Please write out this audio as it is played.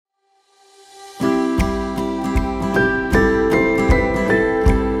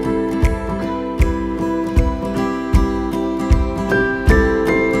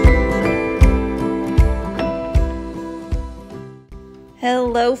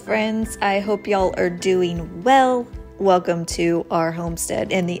friends, I hope y'all are doing well. Welcome to our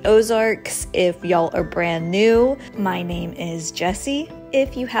homestead in the Ozarks. If y'all are brand new, my name is Jessie.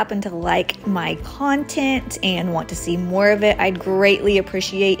 If you happen to like my content and want to see more of it, I'd greatly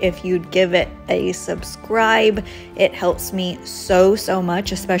appreciate if you'd give it a subscribe. It helps me so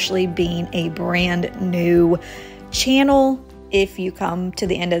much, especially being a brand new channel. If you come to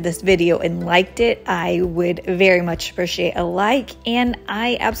the end of this video and liked it, I would very much appreciate a like, and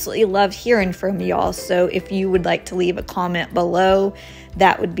I absolutely love hearing from y'all. So if you would like to leave a comment below,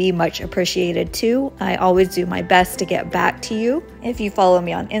 that would be much appreciated too. I always do my best to get back to you. If you follow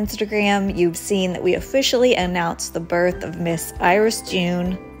me on Instagram, you've seen that we officially announced the birth of Miss Iris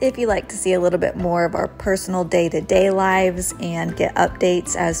June. If you like to see a little bit more of our personal day-to-day lives and get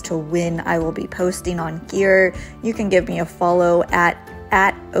updates as to when I will be posting on here, you can give me a follow at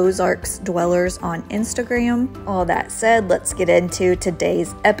Ozarkdwellers on Instagram. All that said, let's get into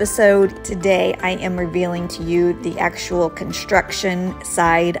today's episode. Today I am revealing to you the actual construction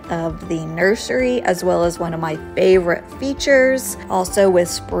side of the nursery, as well as one of my favorite features. Also, with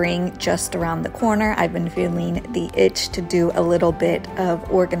spring just around the corner, I've been feeling the itch to do a little bit of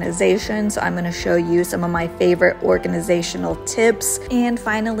organization, so I'm going to show you some of my favorite organizational tips. And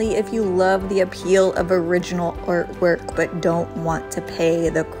finally, if you love the appeal of original artwork but don't want to pay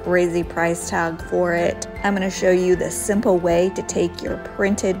the crazy price tag for it, I'm going to show you the simple way to take your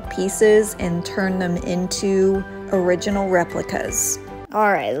printed pieces and turn them into original replicas.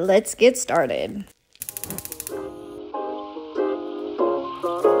 All right, let's get started.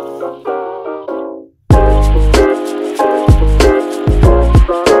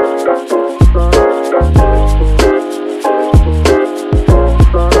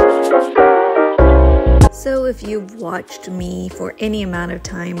 So if you've watched me for any amount of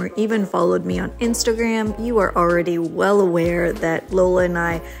time or even followed me on Instagram, you are already well aware that Lola and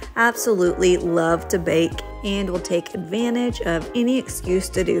I absolutely love to bake and will take advantage of any excuse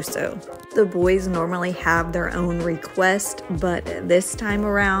to do so. The boys normally have their own request, but this time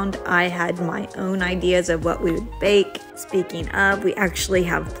around I had my own ideas of what we would bake. Speaking of, we actually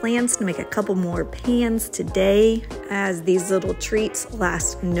have plans to make a couple more pans today, as these little treats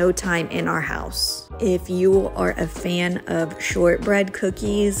last no time in our house. If you are a fan of shortbread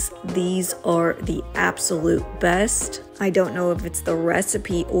cookies, these are the absolute best. I don't know if it's the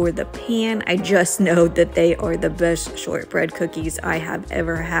recipe or the pan, I just know that they are the best shortbread cookies I have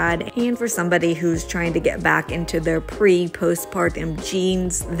ever had. And for somebody who's trying to get back into their pre-postpartum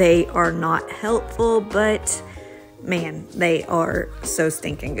jeans, they are not helpful, but man, they are so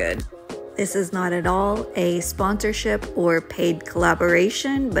stinking good. This is not at all a sponsorship or paid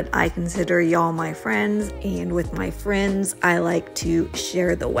collaboration, but I consider y'all my friends, and with my friends, I like to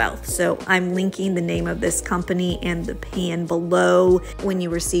share the wealth. So I'm linking the name of this company and the pan below. When you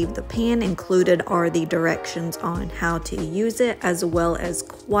receive the pan, included are the directions on how to use it, as well as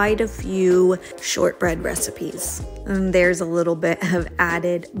quite a few shortbread recipes. And there's a little bit of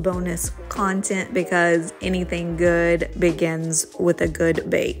added bonus content because anything good begins with a good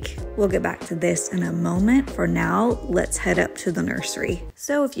bake. We'll get back to this in a moment. For now, let's head up to the nursery.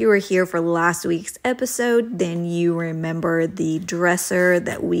 So if you were here for last week's episode, then you remember the dresser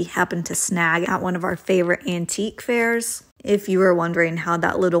that we happened to snag at one of our favorite antique fairs. If you were wondering how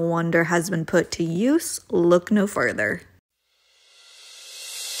that little wonder has been put to use, look no further.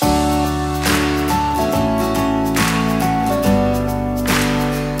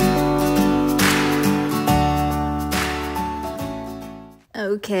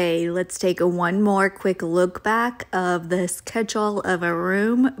 Okay, let's take one more quick look back of this catch-all of a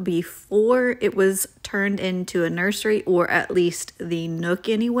room before it was turned into a nursery, or at least the nook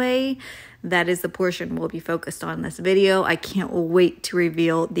anyway. That is the portion we'll be focused on in this video. I can't wait to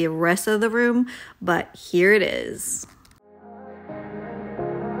reveal the rest of the room, but here it is.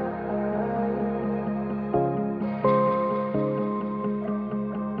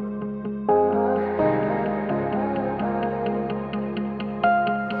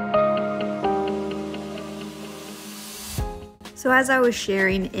 So as I was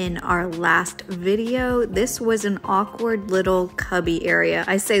sharing in our last video, this was an awkward little cubby area.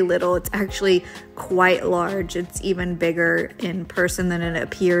 I say little, it's actually quite large. It's even bigger in person than it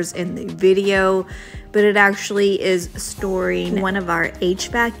appears in the video, but it actually is storing one of our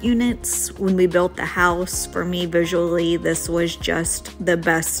HVAC units. When we built the house, for me visually, this was just the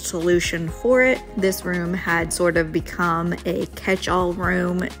best solution for it. This room had sort of become a catch-all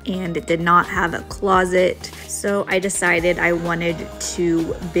room and it did not have a closet. So I decided I wanted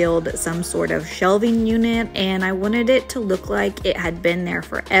to build some sort of shelving unit, and I wanted it to look like it had been there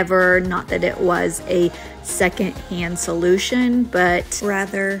forever. Not that it was was a second-hand solution, but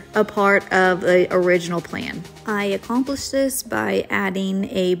rather a part of the original plan. I accomplished this by adding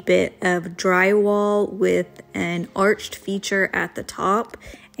a bit of drywall with an arched feature at the top,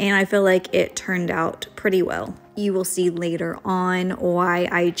 and I feel like it turned out pretty well. You will see later on why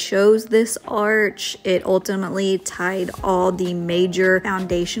I chose this arch. It ultimately tied all the major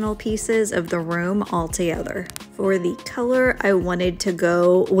foundational pieces of the room all together. For the color, I wanted to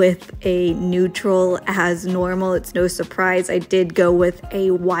go with a neutral as normal. It's no surprise I did go with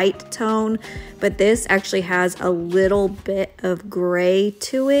a white tone, but this actually has a little bit of gray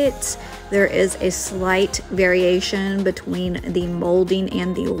to it. There is a slight variation between the molding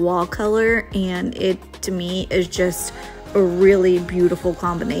and the wall color, and it to me is just a really beautiful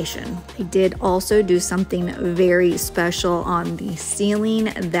combination. I did also do something very special on the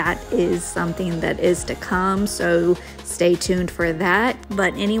ceiling. That is something that is to come, so stay tuned for that.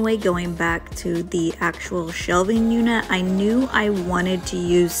 But anyway, going back to the actual shelving unit, I knew I wanted to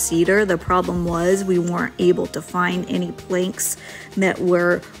use cedar. The problem was we weren't able to find any planks that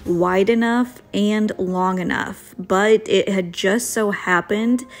were wide enough and long enough, but it had just so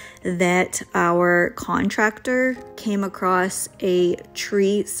happened that our contractor came across a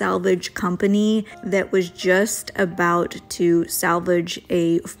tree salvage company that was just about to salvage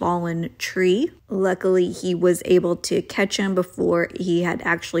a fallen tree. Luckily, he was able to catch him before he had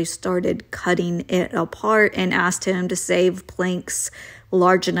actually started cutting it apart, and asked him to save planks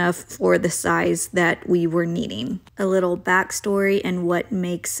large enough for the size that we were needing. A little backstory and what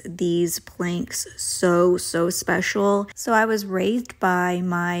makes these planks so special. So I was raised by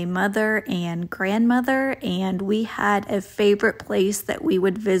my mother and grandmother, and we had a favorite place that we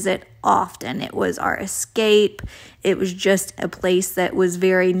would visit often. It was our escape. It was just a place that was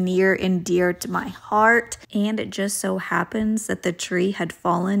very near and dear to my heart, and it just so happens that the tree had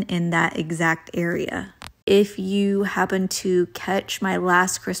fallen in that exact area. If you happen to catch my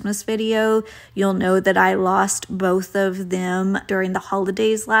last Christmas video, you'll know that I lost both of them during the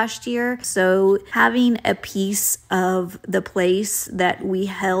holidays last year. So having a piece of the place that we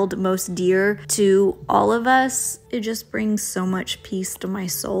held most dear to all of us, it just brings so much peace to my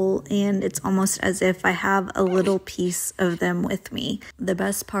soul, and it's almost as if I have a little piece of them with me. The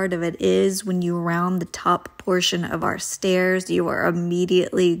best part of it is when you round the top portion of our stairs, you are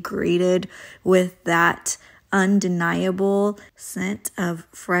immediately greeted with that undeniable scent of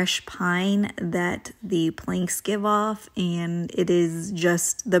fresh pine that the planks give off, and it is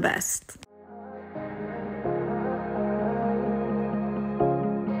just the best.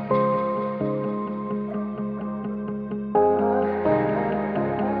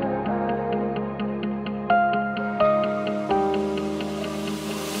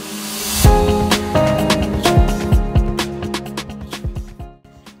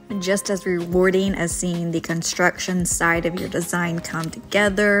 Just as rewarding as seeing the construction side of your design come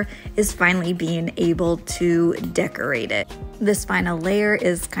together is finally being able to decorate it. This final layer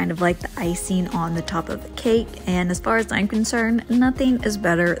is kind of like the icing on the top of the cake, and as far as I'm concerned, nothing is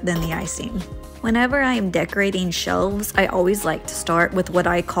better than the icing. Whenever I am decorating shelves, I always like to start with what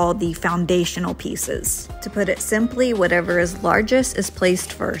I call the foundational pieces. To put it simply, whatever is largest is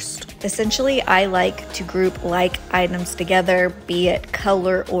placed first. Essentially, I like to group like items together, be it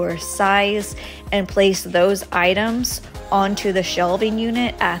color or size, and place those items onto the shelving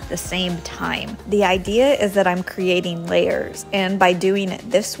unit at the same time. The idea is that I'm creating layers, and by doing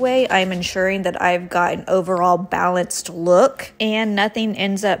it this way, I'm ensuring that I've got an overall balanced look and nothing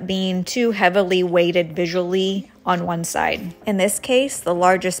ends up being too heavily weighted visually on one side. In this case, the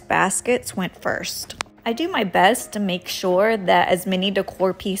largest baskets went first. I do my best to make sure that as many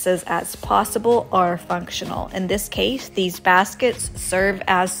decor pieces as possible are functional. In this case, these baskets serve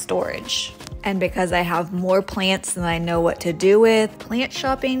as storage. And because I have more plants than I know what to do with, plant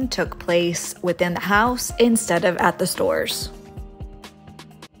shopping took place within the house instead of at the stores.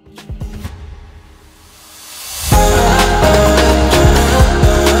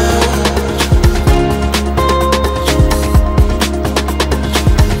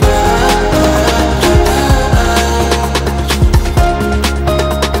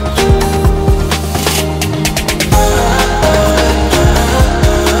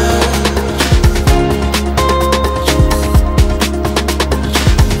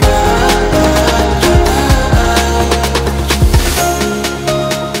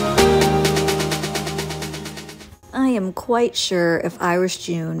 Quite sure if Irish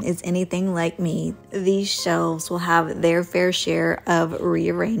June is anything like me, these shelves will have their fair share of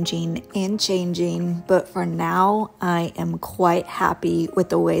rearranging and changing, but for now, I am quite happy with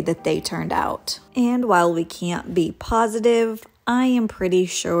the way that they turned out. And while we can't be positive, I am pretty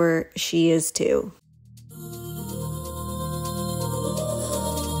sure she is too.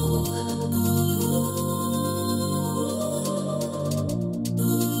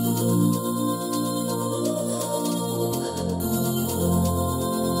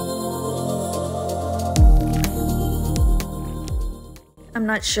 I'm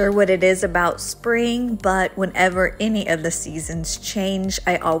not sure what it is about spring, but whenever any of the seasons change,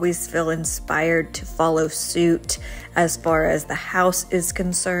 I always feel inspired to follow suit as far as the house is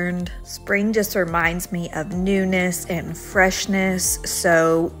concerned. Spring just reminds me of newness and freshness,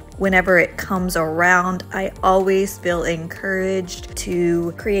 so whenever it comes around, I always feel encouraged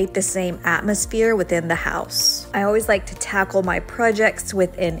to create the same atmosphere within the house. I always like to tackle my projects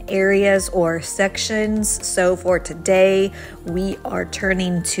within areas or sections. So for today, we are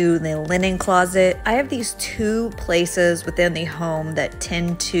turning to the linen closet. I have these two places within the home that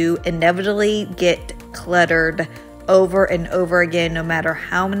tend to inevitably get cluttered over and over again, no matter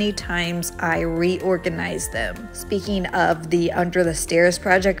how many times I reorganize them. Speaking of the Under the Stairs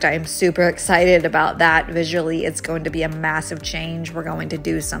project, I am super excited about that. Visually, it's going to be a massive change. We're going to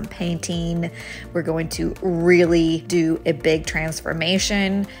do some painting. We're going to really do a big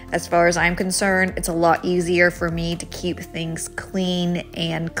transformation. As far as I'm concerned, it's a lot easier for me to keep things clean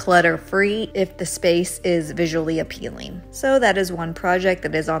and clutter-free if the space is visually appealing. So that is one project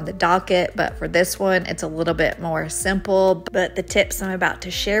that is on the docket, but for this one, it's a little bit more simple, but the tips I'm about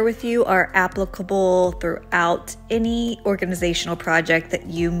to share with you are applicable throughout any organizational project that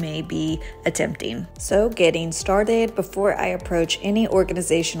you may be attempting. So getting started, before I approach any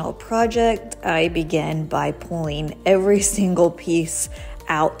organizational project, I begin by pulling every single piece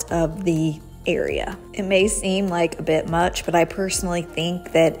out of the area. It may seem like a bit much, but I personally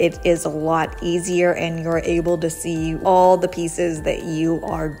think that it is a lot easier and you're able to see all the pieces that you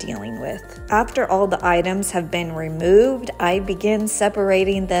are dealing with. After all the items have been removed, I begin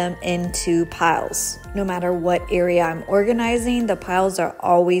separating them into piles. No matter what area I'm organizing, the piles are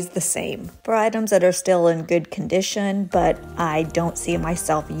always the same. For items that are still in good condition, but I don't see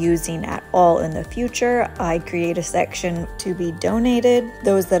myself using at all in the future, I create a section to be donated.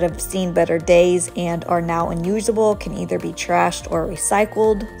 Those that have seen better days and are now unusable can either be trashed or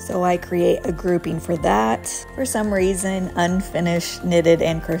recycled, so I create a grouping for that. For some reason, unfinished knitted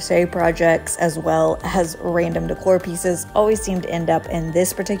and crochet projects as well as random decor pieces always seem to end up in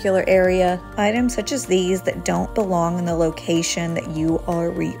this particular area. Items such as these that don't belong in the location that you are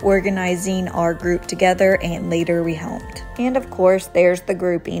reorganizing are grouped together and later rehomed. And of course, there's the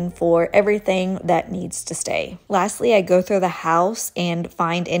grouping for everything that needs to stay. Lastly, I go through the house and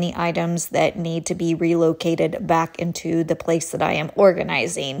find any items that need to be relocated back into the place that I am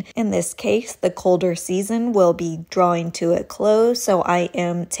organizing. In this case, the colder season will be drawing to a close, so I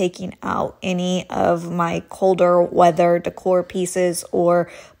am taking out any of my colder weather decor pieces or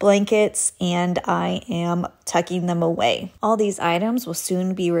blankets, and I am tucking them away. All these items will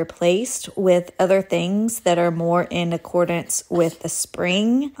soon be replaced with other things that are more in accordance with the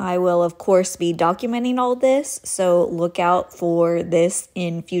spring. I will of course be documenting all this, so look out for this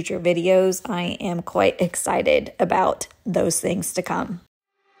in future videos. I am quite excited about those things to come.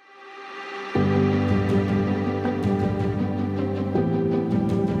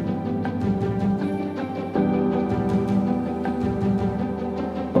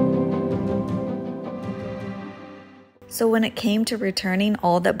 So when it came to returning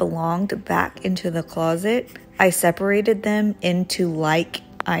all that belonged back into the closet, I separated them into like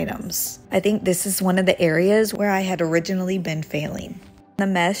items. I think this is one of the areas where I had originally been failing. The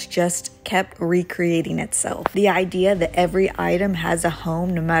mess just kept recreating itself. The idea that every item has a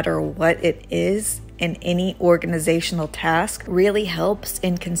home no matter what it is in any organizational task really helps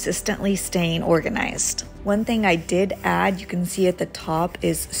in consistently staying organized. One thing I did add, you can see at the top,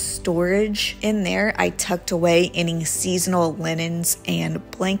 is storage. In there, I tucked away any seasonal linens and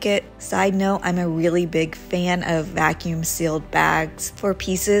blanket. Side note, I'm a really big fan of vacuum sealed bags. For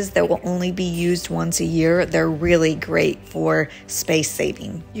pieces that will only be used once a year, they're really great for space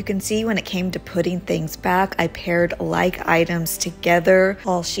saving. You can see when it came to putting things back, I paired like items together.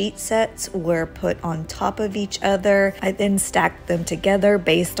 All sheet sets were put on top of each other. I then stacked them together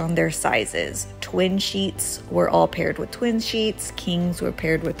based on their sizes. Twin sheets were all paired with twin sheets, kings were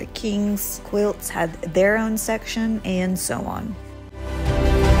paired with the kings, quilts had their own section, and so on.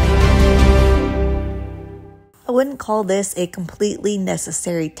 I wouldn't call this a completely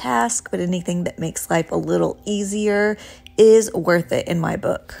necessary task, but anything that makes life a little easier is worth it in my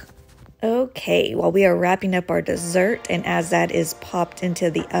book. Okay, while we are wrapping up our dessert, and as that is popped into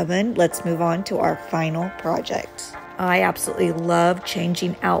the oven, let's move on to our final project. I absolutely love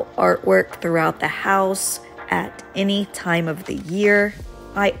changing out artwork throughout the house. at any time of the year.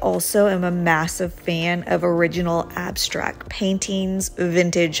 I also am a massive fan of original abstract paintings.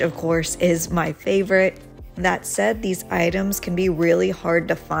 Vintage, of course, is my favorite. That said, these items can be really hard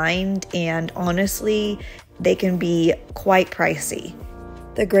to find, and honestly, they can be quite pricey.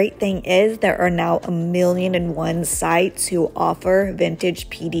 The great thing is there are now 1,000,001 sites who offer vintage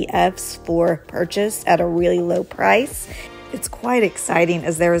PDFs for purchase at a really low price. It's quite exciting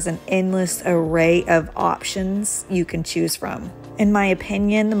as there is an endless array of options you can choose from. In my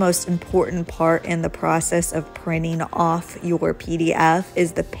opinion, the most important part in the process of printing off your PDF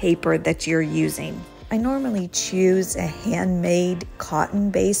is the paper that you're using. I normally choose a handmade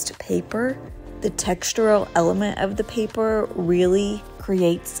cotton-based paper. The textural element of the paper really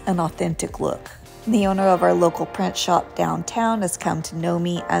creates an authentic look. The owner of our local print shop downtown has come to know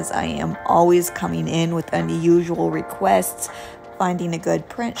me as I am always coming in with unusual requests. Finding a good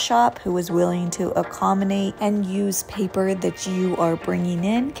print shop who is willing to accommodate and use paper that you are bringing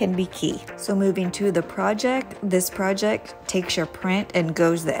in can be key. So moving to the project, this project takes your print and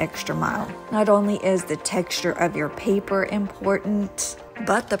goes the extra mile. Not only is the texture of your paper important,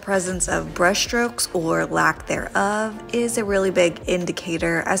 but the presence of brushstrokes or lack thereof is a really big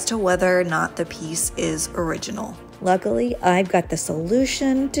indicator as to whether or not the piece is original. Luckily, I've got the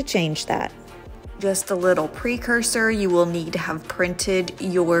solution to change that. Just a little precursor, you will need to have printed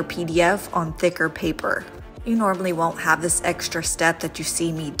your PDF on thicker paper. You normally won't have this extra step that you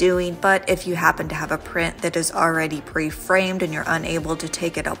see me doing, but if you happen to have a print that is already pre-framed and you're unable to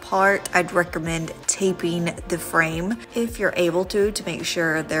take it apart, I'd recommend taping the frame if you're able to make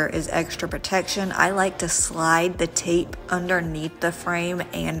sure there is extra protection. I like to slide the tape underneath the frame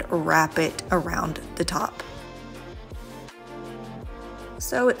and wrap it around the top.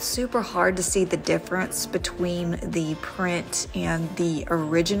 So it's super hard to see the difference between the print and the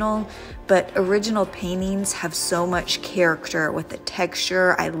original, but original paintings have so much character with the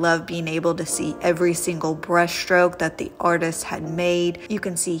texture. I love being able to see every single brush stroke that the artist had made. You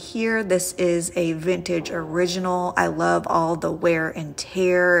can see here, this is a vintage original. I love all the wear and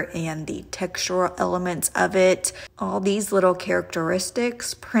tear and the textural elements of it. All these little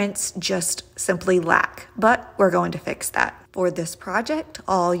characteristics prints just simply lack, but we're going to fix that. For this project,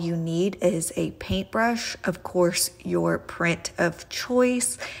 all you need is a paintbrush, of course, your print of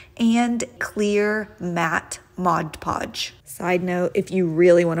choice, and clear matte Mod Podge. Side note, if you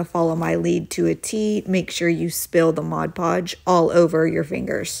really want to follow my lead to a T, make sure you spill the Mod Podge all over your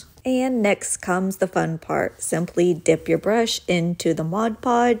fingers. And next comes the fun part. Simply dip your brush into the Mod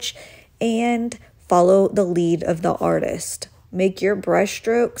Podge and follow the lead of the artist. Make your brush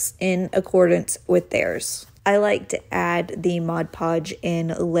strokes in accordance with theirs. I like to add the Mod Podge in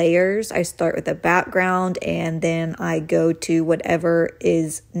layers. I start with the background and then I go to whatever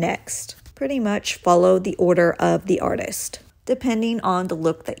is next. Pretty much follow the order of the artist. Depending on the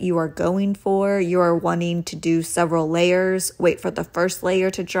look that you are going for, you are wanting to do several layers, wait for the first layer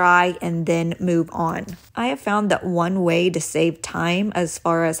to dry, and then move on. I have found that one way to save time as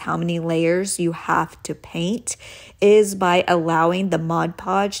far as how many layers you have to paint is by allowing the Mod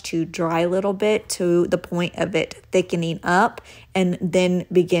Podge to dry a little bit to the point of it thickening up and then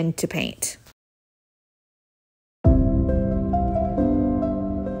begin to paint.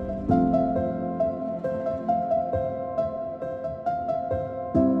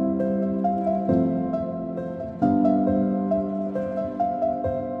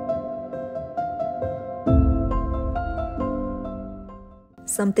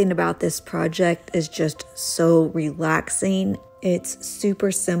 Something about this project is just so relaxing. It's super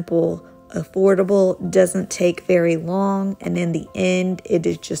simple, affordable, doesn't take very long, and in the end, it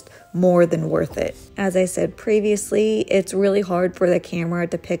is just more than worth it. As I said previously, it's really hard for the camera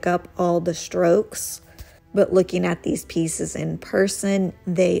to pick up all the strokes, but looking at these pieces in person,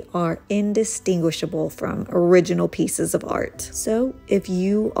 they are indistinguishable from original pieces of art. So if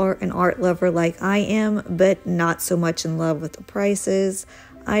you are an art lover like I am, but not so much in love with the prices,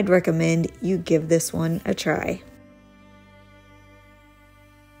 I'd recommend you give this one a try.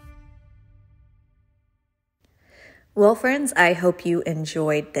 Well, friends, I hope you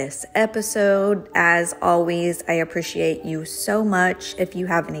enjoyed this episode. As always, I appreciate you so much. If you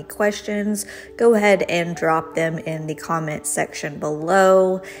have any questions, go ahead and drop them in the comment section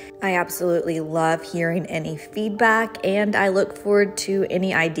below. I absolutely love hearing any feedback, and I look forward to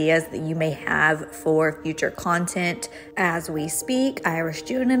any ideas that you may have for future content. As we speak, Irish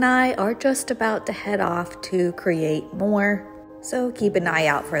June and I are just about to head off to create more. So keep an eye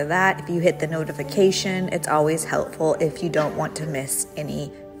out for that. If you hit the notification, it's always helpful if you don't want to miss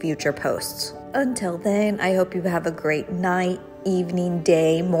any future posts. Until then, I hope you have a great night, evening,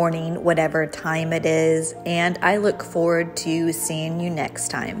 day, morning, whatever time it is, and I look forward to seeing you next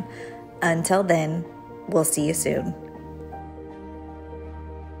time. Until then, we'll see you soon.